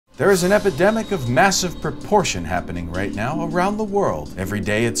There is an epidemic of massive proportion happening right now around the world. Every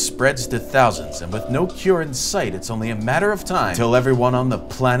day it spreads to thousands, and with no cure in sight, it's only a matter of time till everyone on the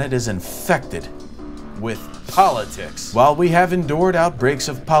planet is infected with politics. While we have endured outbreaks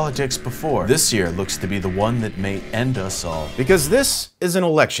of politics before, this year looks to be the one that may end us all. Because this is an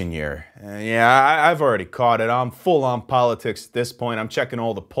election year. Yeah, I've already caught it. I'm full on politics at this point. I'm checking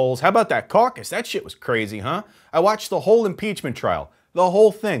all the polls. How about that caucus? That shit was crazy, huh? I watched the whole impeachment trial. The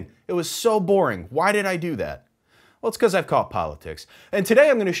whole thing. It was so boring. Why did I do that? Well, it's because I've caught politics. And today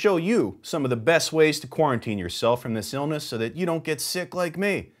I'm going to show you some of the best ways to quarantine yourself from this illness so that you don't get sick like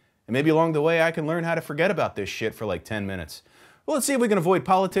me. And maybe along the way I can learn how to forget about this shit for like 10 minutes. Well, let's see if we can avoid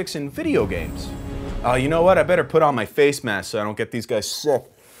politics in video games. You know what? I better put on my face mask so I don't get these guys sick.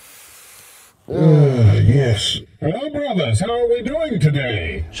 Yes. Hello, brothers. How are we doing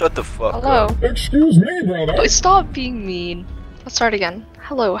today? Shut the fuck Hello. up. Excuse me, brother. Oh, stop being mean. Let's start again.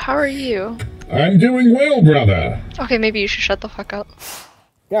 Hello, how are you? I'm doing well, brother. Okay, maybe you should shut the fuck up.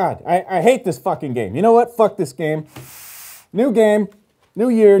 God, I hate this fucking game. You know what? Fuck this game. New game. New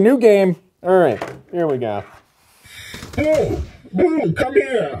year, new game. Alright, here we go. Hello. Blue, come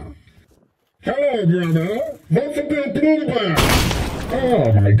here. Hello, brother. Vote for Bill Bloomberg.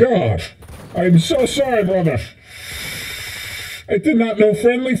 Oh, my God. I'm so sorry, brother. I did not know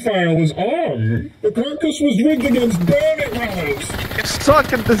friendly fire was on. The caucus was rigged against Bernie brothers.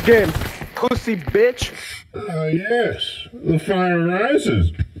 Suck at this game, pussy bitch. Yes. The fire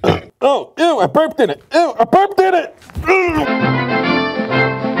rises. Oh, ew, I burped in it. Ew, I burped in it.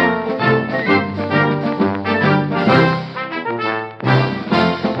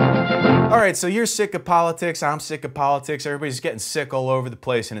 Alright, so you're sick of politics, I'm sick of politics, everybody's getting sick all over the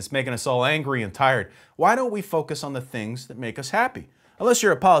place and it's making us all angry and tired. Why don't we focus on the things that make us happy? Unless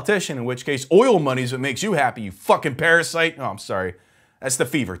you're a politician, in which case oil money's what makes you happy, you fucking parasite. Oh, I'm sorry. That's the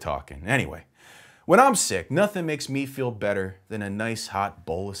fever talking. Anyway, when I'm sick, nothing makes me feel better than a nice hot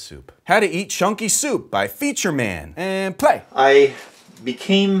bowl of soup. How to Eat Chunky Soup by Feature Man. And play. I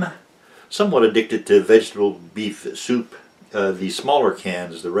became somewhat addicted to vegetable beef soup. The smaller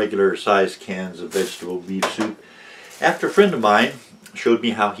cans, the regular size cans of vegetable beef soup, after a friend of mine showed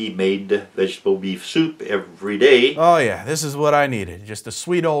me how he made vegetable beef soup every day. Oh yeah, this is what I needed. Just a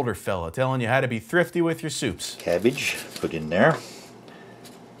sweet older fella telling you how to be thrifty with your soups. Cabbage put in there.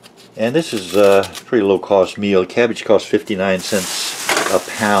 And this is a pretty low cost meal. Cabbage costs 59 cents a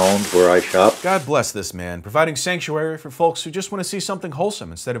pound where I shop. God bless this man, providing sanctuary for folks who just want to see something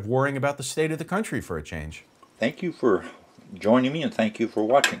wholesome instead of worrying about the state of the country for a change. Thank you for joining me and thank you for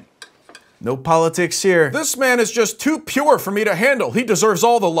watching. No politics here. This man is just too pure for me to handle. He deserves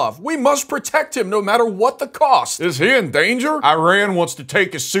all the love. We must protect him no matter what the cost. Is he in danger? Iran wants to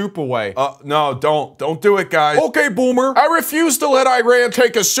take his soup away. No, don't do it, guys. Okay, Boomer. I refuse to let Iran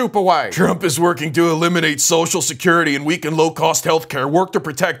take his soup away. Trump is working to eliminate Social Security and weaken low-cost healthcare. Work to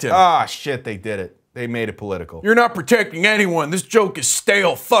protect him. Ah, shit, they did it. They made it political. You're not protecting anyone. This joke is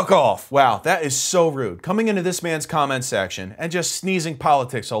stale. Fuck off. Wow, that is so rude. Coming into this man's comment section and just sneezing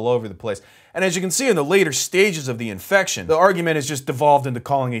politics all over the place. And as you can see in the later stages of the infection, the argument has just devolved into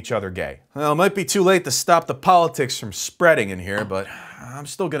calling each other gay. Well, it might be too late to stop the politics from spreading in here, but I'm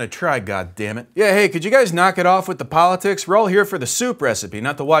still gonna try, goddammit. Yeah, hey, could you guys knock it off with the politics? We're all here for the soup recipe,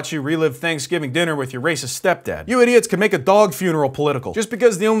 not to watch you relive Thanksgiving dinner with your racist stepdad. You idiots can make a dog funeral political. Just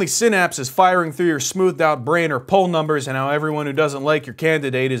because the only synapses firing through your smoothed out brain are poll numbers and how everyone who doesn't like your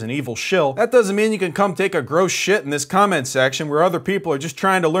candidate is an evil shill, that doesn't mean you can come take a gross shit in this comment section where other people are just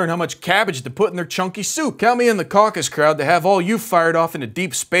trying to learn how much cabbage to put in their chunky soup. Count me in the caucus crowd to have all you fired off into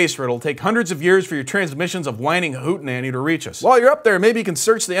deep space where it'll take hundreds of years for your transmissions of whining hootenanny to reach us. While you're up there, maybe you can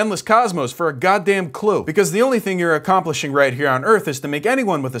search the endless cosmos for a goddamn clue. Because the only thing you're accomplishing right here on Earth is to make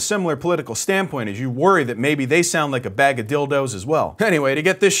anyone with a similar political standpoint as you worry that maybe they sound like a bag of dildos as well. Anyway, to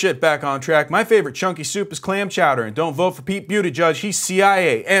get this shit back on track, my favorite chunky soup is clam chowder, and don't vote for Pete Buttigieg, he's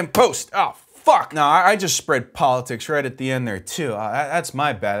CIA, and post. Oh, fuck. No, I just spread politics right at the end there too. That's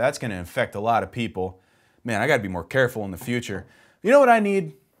my bad. That's gonna infect a lot of people. Man, I gotta be more careful in the future. You know what I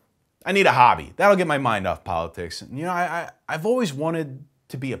need? I need a hobby. That'll get my mind off politics. You know, I've always wanted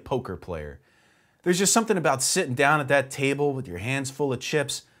to be a poker player. There's just something about sitting down at that table with your hands full of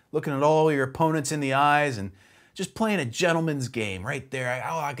chips, looking at all your opponents in the eyes, and just playing a gentleman's game right there.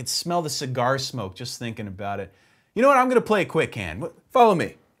 I could smell the cigar smoke just thinking about it. You know what? I'm gonna play a quick hand. Follow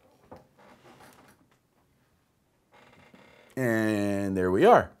me. And there we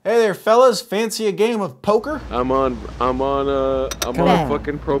are. Hey there, fellas. Fancy a game of poker? I'm on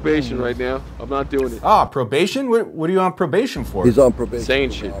fucking probation right now. I'm not doing it. Ah, probation? What are you on probation for? He's on probation.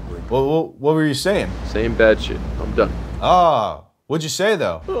 Saying shit. Well, what were you saying? Saying bad shit. I'm done. Ah, What'd you say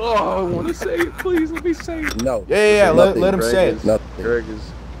though? Oh, I want to say it. Please let me say it. No. Yeah. Let him say it. Nothing.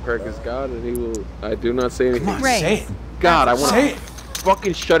 Craig is God, and he will. I do not say anything. Come on, say it. God, I want Say to it.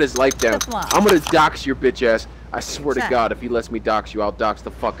 fucking shut his life down. I'm gonna dox your bitch ass. I swear to God, if he lets me dox you, I'll dox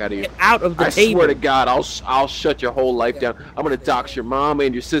the fuck out of you. Get out of the table. I swear to God, I'll shut your whole life down. I'm gonna dox your mom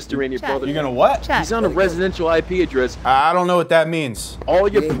and your sister and your brother. You're gonna what? He's on a residential IP address. I don't know what that means. All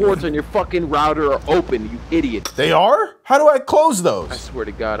your ports on your fucking router are open, you idiot. They are? How do I close I those? swear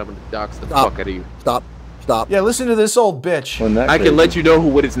to God, I'm gonna dox the fuck out of you. Stop. Yeah, listen to this old bitch. I can let you know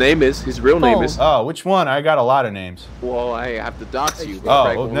what his name is. His real name is. Oh, which one? I got a lot of names. Well, I have to dox you. Oh,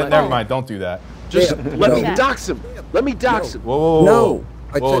 Craig well, won't let never me. mind. Don't do that. Just let me No. dox him. Let me dox him. Whoa. No.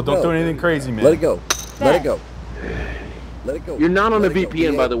 I Whoa, said don't no. do anything crazy, man. Let it go. Let it go. Let it go. You're not on a Let it go.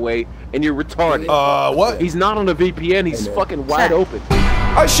 VPN, by the way, and you're retarded. What? He's not on a VPN. He's fucking wide open.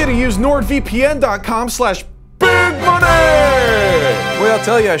 I should have used NordVPN.com/BigMoney! Well, I'll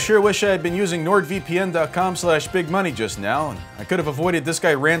tell you, I sure wish I had been using NordVPN.com/BigMoney just now, and I could have avoided this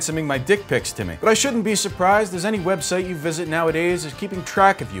guy ransoming my dick pics to me. But I shouldn't be surprised, as any website you visit nowadays is keeping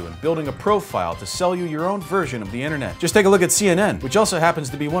track of you and building a profile to sell you your own version of the internet. Just take a look at CNN, which also happens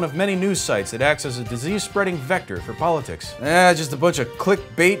to be one of many news sites that acts as a disease-spreading vector for politics. Just a bunch of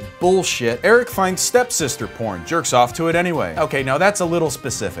clickbait bullshit. Erik finds stepsister porn, jerks off to it anyway. Okay, now that's a little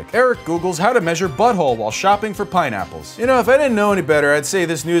specific. Erik Googles how to measure butthole while shopping for pineapples. You know, if I didn't know any better, I'd say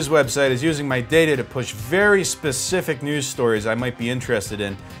this news website is using my data to push very specific news stories I might be interested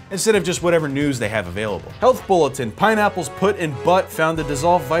in, instead of just whatever news they have available. Health Bulletin, pineapples put in butt found to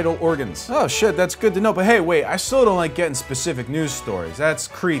dissolve vital organs. Oh shit, that's good to know, but hey, wait, I still don't like getting specific news stories. That's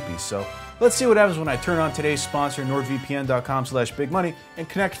creepy, so let's see what happens when I turn on today's sponsor, NordVPN.com/BigMoney, and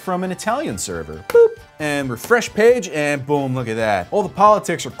connect from an Italian server. Boop. And refresh page, and boom, look at that. All the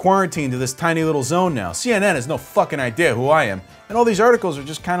politics are quarantined to this tiny little zone now. CNN has no fucking idea who I am, and all these articles are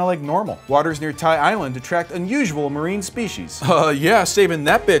just kind of like normal. Waters near Thai Island attract unusual marine species. Yeah, saving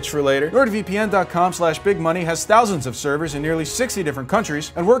that bitch for later. NordVPN.com/BigMoney has thousands of servers in nearly 60 different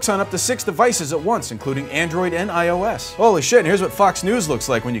countries and works on up to 6 devices at once, including Android and iOS. Holy shit, and here's what Fox News looks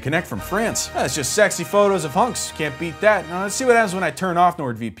like when you connect from France. That's just sexy photos of hunks. Can't beat that. Now let's see what happens when I turn off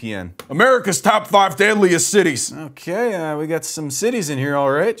NordVPN. America's top 5 deadliest cities. Okay, we got some cities in here, all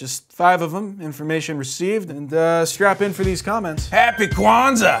right. Just 5 of them. Information received, and strap in for these comments. Happy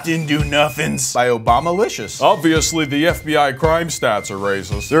Kwanzaa! Didn't do nothings. By Obamalicious. Obviously, the FBI crime stats are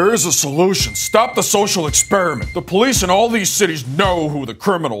racist. There is a solution. Stop the social experiment. The police in all these cities know who the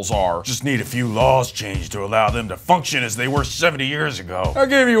criminals are. Just need a few laws changed to allow them to function as they were 70 years ago. I'll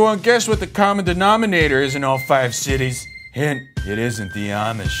give you one. Guess what the common denominator is in all 5 cities? Hint, it isn't the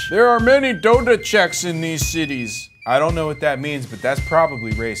Amish. There are many Dota checks in these cities. I don't know what that means, but that's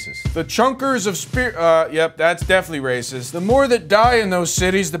probably racist. The chunkers of yep, that's definitely racist. The more that die in those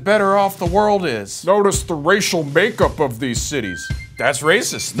cities, the better off the world is. Notice the racial makeup of these cities. That's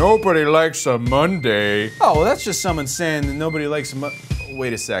racist. Nobody likes a Monday. Oh, well, that's just someone saying that nobody likes a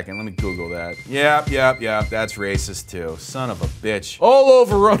Wait a second, let me Google that. Yep, that's racist too. Son of a bitch. All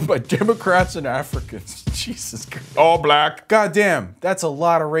overrun by Democrats and Africans. Jesus Christ. All black. Goddamn, that's a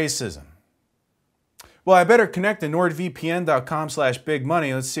lot of racism. Well, I better connect to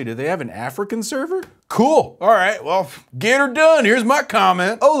NordVPN.com/BigMoney. Let's see, do they have an African server? Cool. All right, well, get her done. Here's my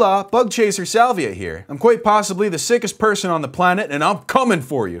comment. Hola, Bug Chaser Salvia here. I'm quite possibly the sickest person on the planet, and I'm coming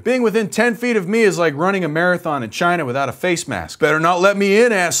for you. Being within 10 feet of me is like running a marathon in China without a face mask. Better not let me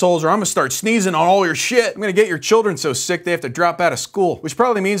in, assholes, or I'm gonna start sneezing on all your shit. I'm gonna get your children so sick they have to drop out of school, which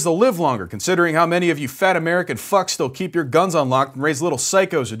probably means they'll live longer, considering how many of you fat American fucks still keep your guns unlocked and raise little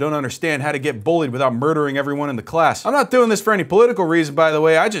psychos who don't understand how to get bullied without murdering everyone in the class. I'm not doing this for any political reason, by the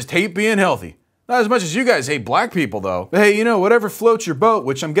way. I just hate being healthy. Not as much as you guys hate black people, though. But hey, you know, whatever floats your boat,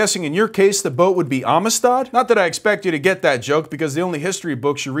 which I'm guessing in your case the boat would be Amistad? Not that I expect you to get that joke, because the only history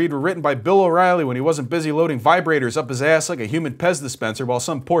books you read were written by Bill O'Reilly when he wasn't busy loading vibrators up his ass like a human Pez dispenser while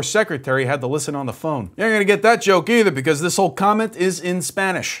some poor secretary had to listen on the phone. You ain't gonna get that joke either, because this whole comment is in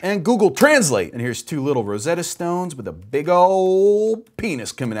Spanish. And Google Translate. And here's 2 little Rosetta Stones with a big old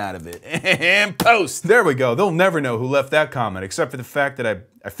penis coming out of it. And post! There we go. They'll never know who left that comment, except for the fact that I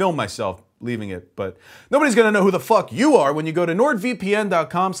filmed myself leaving it, but nobody's gonna know who the fuck you are when you go to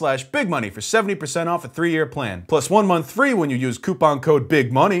NordVPN.com/BigMoney for 70% off a 3-year plan, plus 1 month free when you use coupon code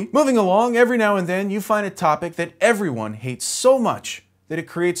BIGMONEY. Moving along, every now and then you find a topic that everyone hates so much that it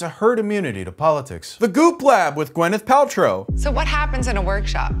creates a herd immunity to politics. The Goop Lab with Gwyneth Paltrow. So what happens in a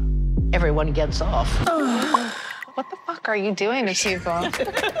workshop? Everyone gets off. What the fuck are you doing to people?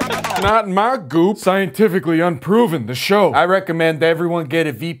 Not in my goop. Scientifically unproven, the show. I recommend everyone get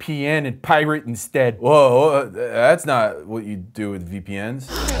a VPN and pirate instead. Whoa, that's not what you do with VPNs.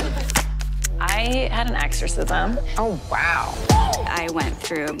 I had an exorcism. Oh, wow. I went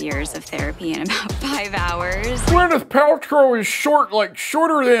through years of therapy in about 5 hours. Gwyneth Paltrow is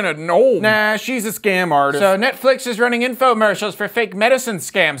shorter than a gnome. Nah, she's a scam artist. So Netflix is running infomercials for fake medicine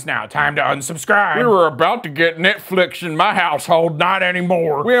scams now. Time to unsubscribe. We were about to get Netflix in my household, not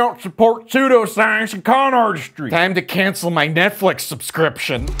anymore. We don't support pseudoscience and con artistry. Time to cancel my Netflix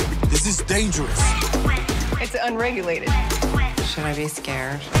subscription. This is dangerous. It's unregulated. Should I be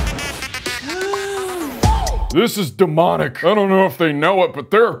scared? This is demonic. I don't know if they know it,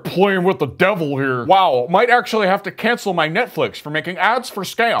 but they're playing with the devil here. Wow, might actually have to cancel my Netflix for making ads for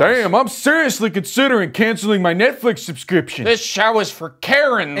scams. Damn, I'm seriously considering canceling my Netflix subscription. This show is for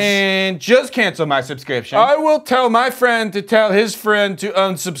Karens. And just cancel my subscription. I will tell my friend to tell his friend to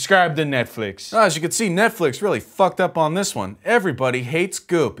unsubscribe to Netflix. As you can see, Netflix really fucked up on this one. Everybody hates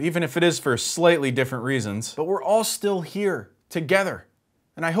Goop, even if it is for slightly different reasons. But we're all still here, together.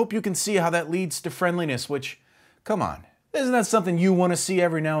 And I hope you can see how that leads to friendliness, which, come on, isn't that something you want to see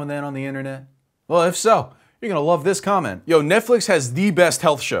every now and then on the internet? Well, if so, you're gonna love this comment. Yo, Netflix has the best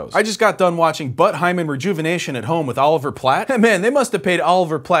health shows. I just got done watching Butt Hymen Rejuvenation at Home with Oliver Platt. And man, they must have paid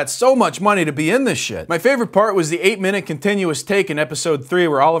Oliver Platt so much money to be in this shit. My favorite part was the 8-minute continuous take in episode 3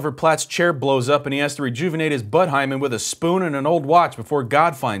 where Oliver Platt's chair blows up and he has to rejuvenate his butt hymen with a spoon and an old watch before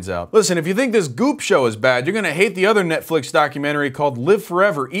God finds out. Listen, if you think this Goop show is bad, you're gonna hate the other Netflix documentary called Live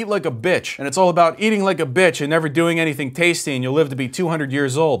Forever, Eat Like a Bitch. And it's all about eating like a bitch and never doing anything tasty and you'll live to be 200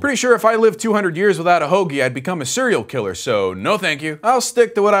 years old. Pretty sure if I lived 200 years without a hoagie, I'd become a serial killer, so no thank you. I'll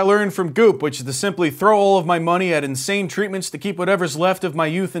stick to what I learned from Goop, which is to simply throw all of my money at insane treatments to keep whatever's left of my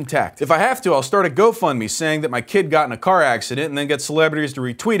youth intact. If I have to, I'll start a GoFundMe saying that my kid got in a car accident and then get celebrities to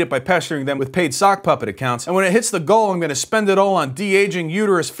retweet it by pestering them with paid sock puppet accounts. And when it hits the goal, I'm gonna spend it all on de-aging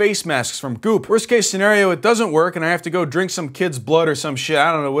uterus face masks from Goop. Worst case scenario, it doesn't work and I have to go drink some kid's blood or some shit.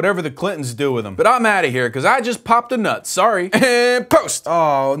 I don't know, whatever the Clintons do with them. But I'm out of here, because I just popped a nut. Sorry. And post!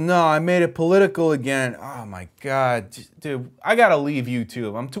 Oh no, I made it political again. Oh my god. Dude, I gotta leave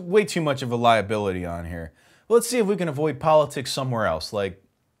YouTube. I'm way too much of a liability on here. Let's see if we can avoid politics somewhere else, like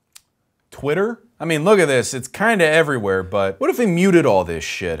Twitter? I mean, look at this. It's kinda everywhere, but what if they muted all this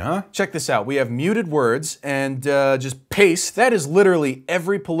shit, huh? Check this out. We have muted words and just paste. That is literally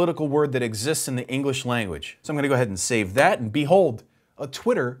every political word that exists in the English language. So I'm gonna go ahead and save that and behold, a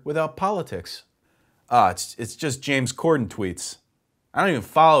Twitter without politics. It's just James Corden tweets. I don't even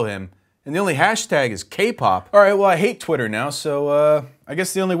follow him. And the only hashtag is K-pop. All right, well, I hate Twitter now, so I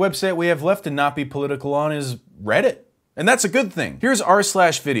guess the only website we have left to not be political on is Reddit. And that's a good thing. Here's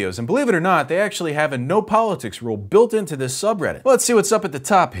r/videos, and believe it or not, they actually have a no politics rule built into this subreddit. Let's see what's up at the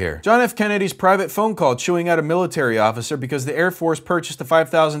top here. John F. Kennedy's private phone call chewing out a military officer because the Air Force purchased a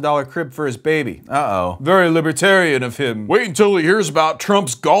 $5,000 crib for his baby. Uh-oh. Very libertarian of him. Wait until he hears about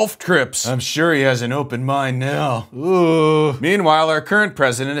Trump's golf trips. I'm sure he has an open mind now. Ooh. Meanwhile, our current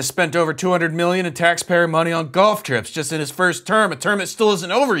president has spent over $200 million in taxpayer money on golf trips just in his first term, a term that still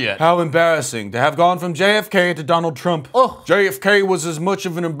isn't over yet. How embarrassing to have gone from JFK to Donald Trump. Oh, JFK was as much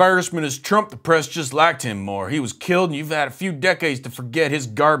of an embarrassment as Trump. The press just liked him more. He was killed and you've had a few decades to forget his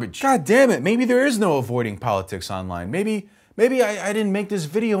garbage. God damn it, maybe there is no avoiding politics online. Maybe I didn't make this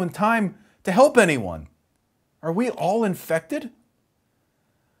video in time to help anyone. Are we all infected?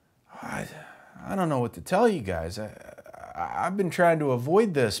 I don't know what to tell you guys. I've been trying to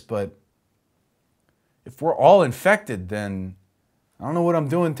avoid this, but if we're all infected, then I don't know what I'm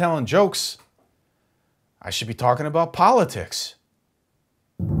doing telling jokes. I should be talking about politics.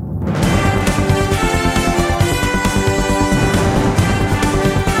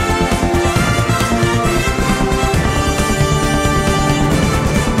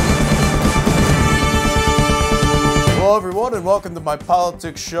 Hello everyone and welcome to my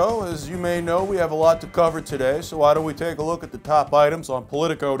politics show. As you may know, we have a lot to cover today, so why don't we take a look at the top items on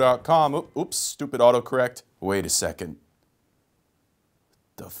Politico.com. Oops, stupid autocorrect. Wait a second.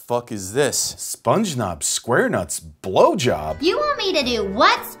 The fuck is this? SpongeNob SquareNuts blowjob? You want me to do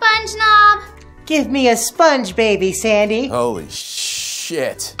what, SpongeNob? Give me a sponge, baby, Sandy. Holy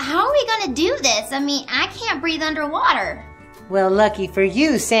shit. How are we gonna do this? I mean, I can't breathe underwater. Well, lucky for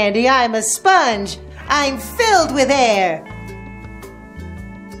you, Sandy, I'm a sponge. I'm filled with air.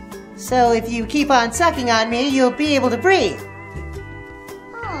 So if you keep on sucking on me, you'll be able to breathe.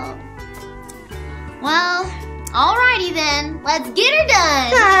 Oh. Well, Alrighty then, let's get her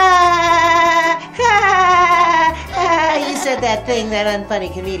done. You said that thing that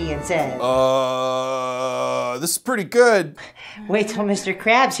unfunny comedian said. This is pretty good. Wait till Mr.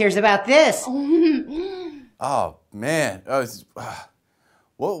 Krabs hears about this. Oh, man.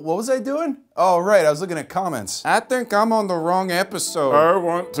 What was I doing? Oh, right, I was looking at comments. I think I'm on the wrong episode. I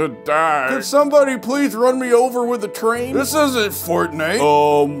want to die. Could somebody please run me over with a train? This isn't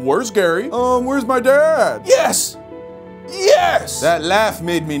Fortnite. Where's Gary? Where's my dad? Yes! Yes! That laugh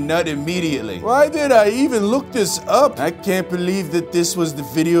made me nut immediately. Why did I even look this up? I can't believe that this was the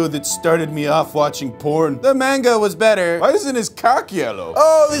video that started me off watching porn. The manga was better. Why isn't his cock yellow?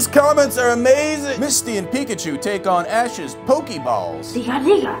 Oh, these comments are amazing. Misty and Pikachu take on Ash's Pokeballs. Diga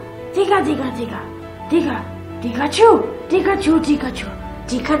diga, diga diga diga, diga, Pikachu, Pikachu, Pikachu,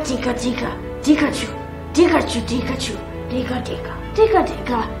 diga diga diga, Pikachu, Pikachu, Pikachu, diga diga, diga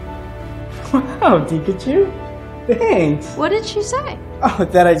diga. Wow, Pikachu. Thanks. What did she say? Oh,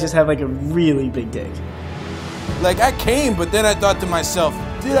 that I just have like a really big dick. Like, I came, but then I thought to myself,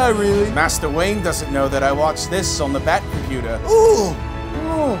 did I really? Master Wayne doesn't know that I watched this on the Bat computer. Ooh!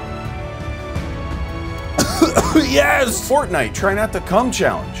 Oh. Yes! Fortnite, try not to come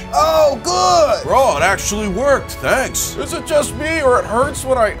challenge. Oh, good! Bro, it actually worked, thanks. Is it just me, or it hurts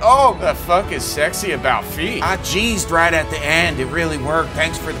when I, the fuck is sexy about feet? I G'd right at the end, it really worked.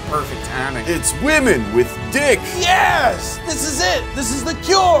 Thanks for the perfect timing. It's women with dick. Yes! This is it! This is the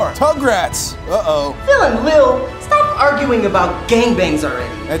cure! Tugrats! Uh-oh. Phil and Lil, stop arguing about gangbangs already.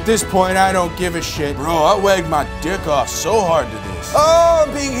 At this point, I don't give a shit. Bro, I wagged my dick off so hard to this. Oh,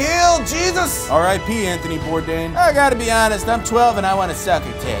 I'm being healed, Jesus! R.I.P. Anthony Bourdain. I gotta be honest, I'm 12 and I want to suck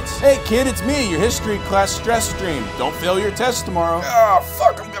her tits. Hey kid, it's me, your history class stress stream. Don't fail your test tomorrow. Oh,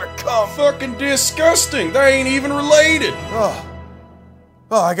 fuck, I'm gonna come. Fucking disgusting. They ain't even related. Oh,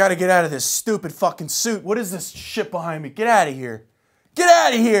 I gotta get out of this stupid fucking suit. What is this shit behind me? Get out of here. Get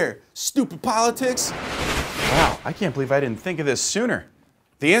out of here, stupid politics. Wow, I can't believe I didn't think of this sooner.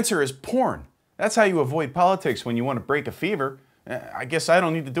 The answer is porn. That's how you avoid politics when you want to break a fever. I guess I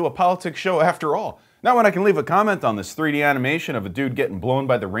don't need to do a politics show after all. Not when I can leave a comment on this 3D animation of a dude getting blown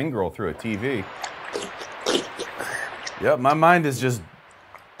by the ring girl through a TV. Yep, my mind is just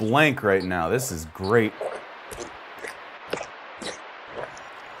blank right now. This is great.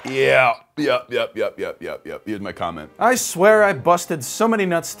 Yeah. Yep. Here's my comment. I swear I busted so many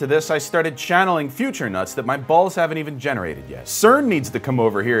nuts to this, I started channeling future nuts that my balls haven't even generated yet. CERN needs to come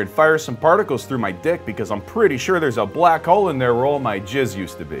over here and fire some particles through my dick because I'm pretty sure there's a black hole in there where all my jizz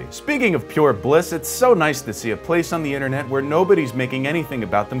used to be. Speaking of pure bliss, it's so nice to see a place on the internet where nobody's making anything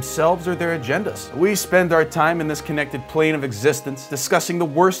about themselves or their agendas. We spend our time in this connected plane of existence, discussing the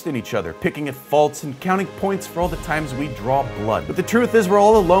worst in each other, picking at faults, and counting points for all the times we draw blood. But the truth is we're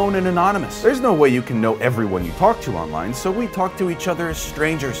all alone and anonymous. There's no way you can know everyone you talk to online, so we talk to each other as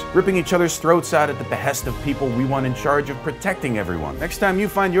strangers, ripping each other's throats out at the behest of people we want in charge of protecting everyone. Next time you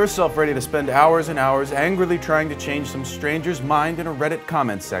find yourself ready to spend hours and hours angrily trying to change some stranger's mind in a Reddit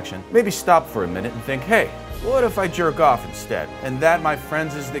comment section, maybe stop for a minute and think, hey, what if I jerk off instead? And that, my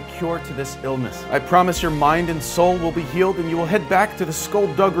friends, is the cure to this illness. I promise your mind and soul will be healed and you will head back to the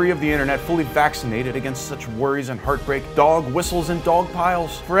skullduggery of the internet fully vaccinated against such worries and heartbreak, dog whistles and dog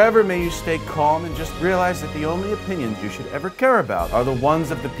piles. Forever may you stay calm and just realize that the only opinions you should ever care about are the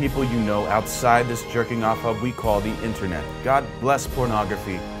ones of the people you know outside this jerking off hub we call the internet. God bless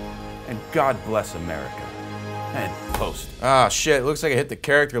pornography and God bless America. And post. Ah, shit, looks like I hit the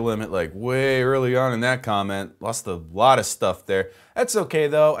character limit like way early on in that comment. Lost a lot of stuff there. That's okay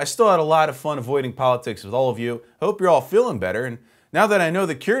though. I still had a lot of fun avoiding politics with all of you. Hope you're all feeling better, and now that I know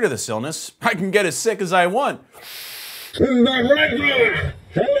the cure to this illness, I can get as sick as I want. Isn't that right there?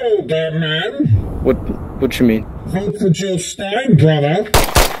 Hello there, man. What you mean? Vote for Jill Stein, brother.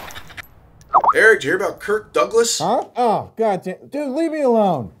 Eric, did you hear about Kirk Douglas? Huh? Oh, goddamn. Dude, leave me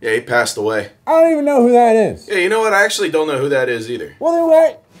alone. Yeah, he passed away. I don't even know who that is. Yeah, you know what? I actually don't know who that is either. Well,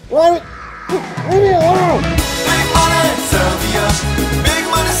 then wait. Leave me alone. Big money, Sylvia. Big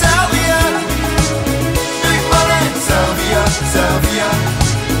money, Sylvia. Big money, Sylvia. Sylvia.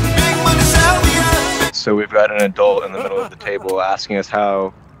 Big money, Sylvia. So we've got an adult in the middle of the table asking us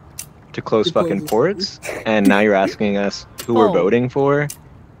how to close fucking ports, and now you're asking us who we're voting for?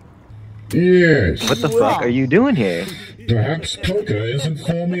 Yes. What the fuck are you doing here? Perhaps poker isn't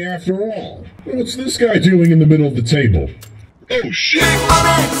for me after all. What's this guy doing in the middle of the table? Oh shit! Big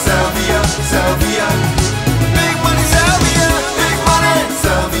money, Sylvia, Sylvia. Big money, Sylvia. Big money,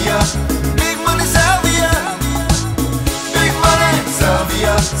 Sylvia. Big money, Sylvia. Big money,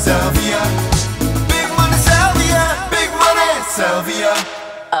 Sylvia, Sylvia. Big money, Sylvia. Big money, Sylvia.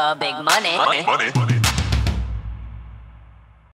 Big money. Money.